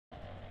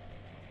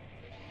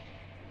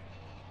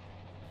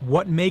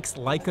What makes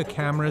Leica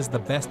cameras the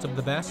best of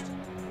the best?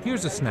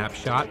 Here's a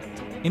snapshot: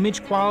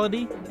 image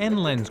quality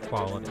and lens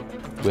quality.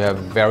 We have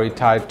very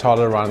tight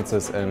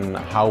tolerances in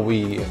how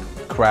we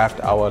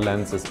craft our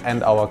lenses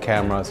and our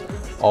cameras,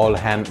 all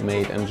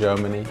handmade in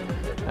Germany.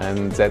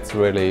 And that's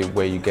really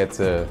where you get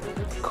the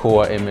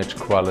core image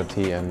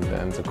quality and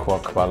the core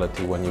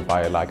quality when you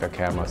buy a Leica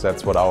camera. So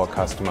that's what our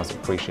customers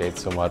appreciate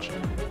so much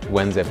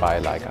when they buy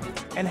a Leica.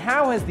 And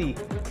how has the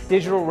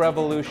digital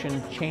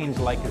revolution changed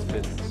Leica's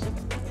business?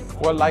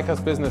 Well, Leica's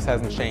business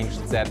hasn't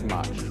changed that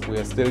much. We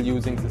are still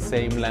using the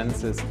same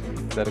lenses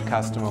that a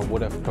customer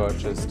would have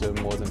purchased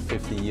more than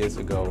 50 years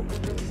ago.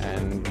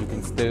 And you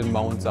can still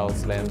mount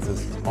those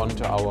lenses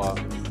onto our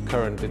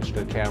current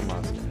digital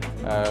cameras.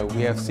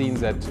 We have seen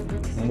that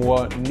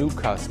more new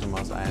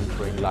customers are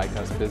entering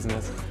Leica's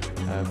business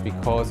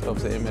because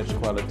of the image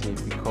quality,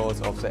 because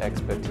of the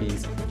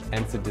expertise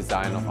and the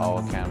design of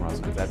our cameras,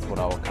 and that's what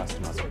our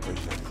customers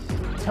appreciate.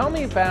 Tell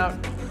me about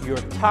your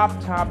top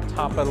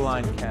of the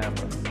line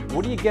camera.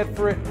 What do you get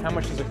for it? How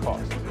much does it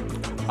cost?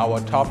 Our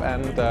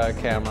top-end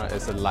camera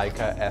is a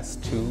Leica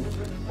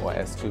S2 or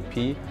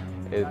S2P.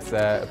 It's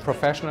a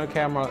professional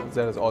camera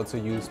that is also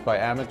used by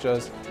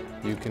amateurs.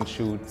 You can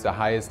shoot the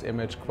highest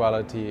image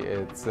quality.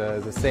 It's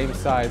the same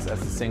size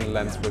as a single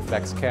lens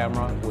reflex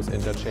camera with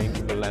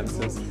interchangeable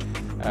lenses.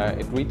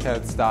 It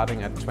retails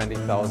starting at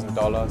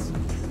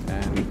 $20,000,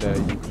 and you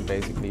can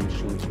basically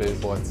shoot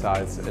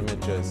billboard-size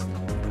images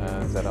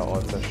that are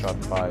also shot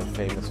by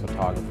famous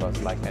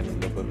photographers like anew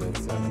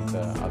and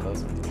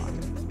others in the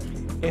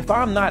market. If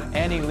I'm not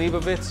Annie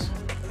Leibovitz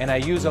and I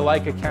use a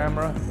Leica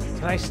camera,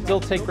 can I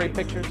still take great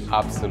pictures?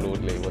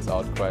 Absolutely,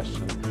 without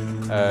question.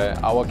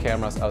 Our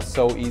cameras are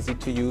so easy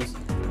to use.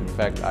 In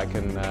fact, I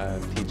can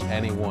teach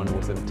anyone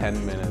within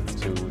 10 minutes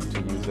to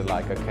use a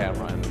Leica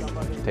camera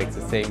and take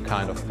the same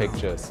kind of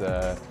pictures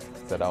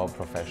that our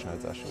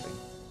professionals are shooting.